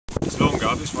It's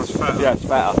longer, this one's fatter. Yeah, it's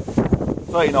fatter.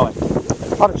 39. I'd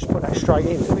have just put that straight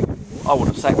in. I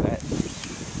wouldn't have sacked that.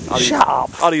 Shut up.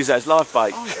 I'd use that as live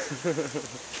bait. Oh. It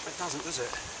doesn't, does it?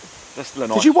 That's still a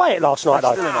nice. Did you weigh it last night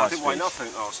though? Still a I nice didn't weigh fish.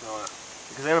 nothing last night.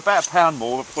 Because they're about £1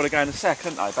 more before they go in the sack,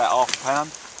 aren't they? About half a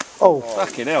pound. Oh.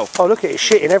 Fucking hell. Oh, look at it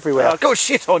shitting everywhere. I've got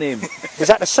shit on him. Is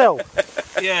that the cell?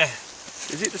 Yeah.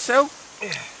 Is it the cell?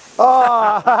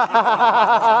 Oh.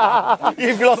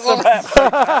 You've lost about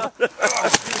Alright,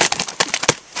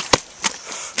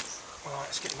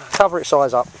 let's get him out. Cover it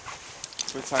size up.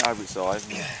 We'll take over its size.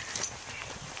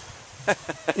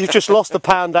 You've just lost a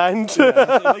pound hand. Yeah,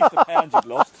 at least a pound you've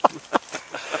lost.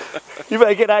 You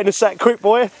better get that in the sack quick,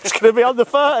 boy. It's going to be under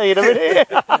 30 in a minute.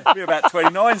 It'll be about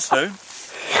 29 soon.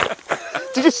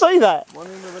 Did you see that?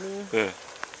 Yeah.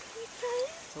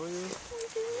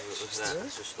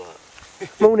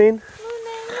 Morning.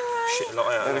 Shit a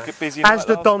lot out They there. look busy. How's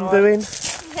the Don doing?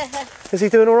 Yeah, Is he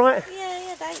doing all right? he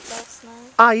had 8 last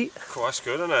night. 8. Cool, that's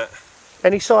good, isn't it?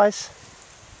 Any size?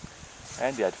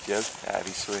 Andy had a few out of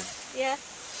his swim. Yeah.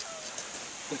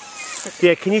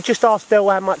 Yeah, can you just ask Del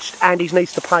how much Andy's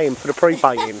needs to pay him for the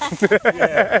pre-baiting?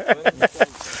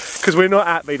 Because we're not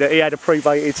happy that he had a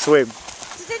pre-baited swim.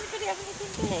 Does anybody have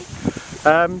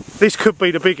anything big? This could be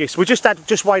the biggest. We just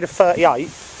weighed a 38.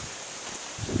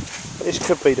 But this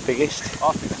could be the biggest.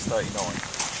 I think it's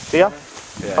 39. Do you?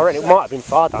 Yeah. I reckon it might have been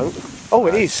far, don't. Oh,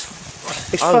 it is.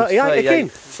 It's 38 again.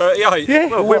 38? Yeah.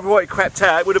 Well, with what it crapped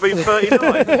out, it would have been 39.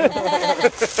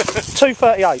 2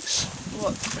 38s.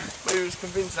 What? He was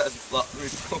convinced that was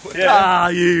like Ah,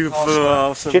 you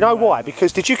fool. Do you know why?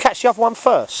 Because did you catch the other one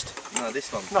first? No,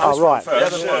 this one. Oh, right. The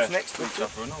other one's next to each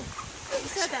other and all. He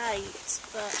said 8,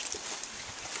 but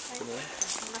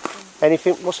nothing.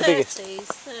 Anything? What's the biggest?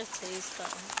 30s, but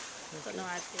I've got no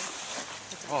idea.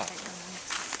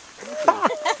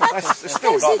 It's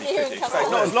still Sit not here and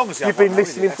come on. as long as the You've other been one,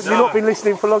 listening. really. You've not been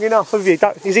listening for long enough, have you?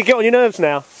 Is it getting on your nerves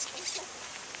now?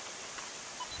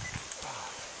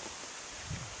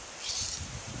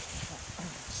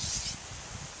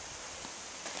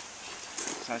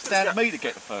 So it's down to me to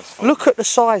get the first one. Look at the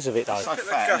size of it, though. So Look at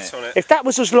the fat, gut isn't on it? it. If that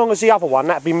was as long as the other one,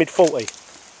 that'd be mid-40.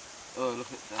 Oh, look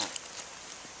at that.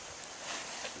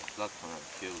 The blood coming out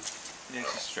of the gills. Yeah,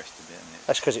 it's just stressed a bit, isn't it?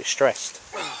 That's because it's stressed.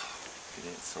 Get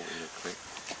it sorted real quick.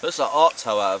 Looks like art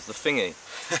toe out of the thingy.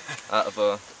 Out of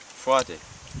a Friday.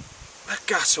 That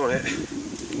gut on it.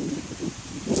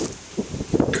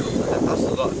 That does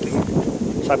look like a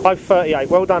thingy. So both 38.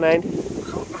 Well done, Anne.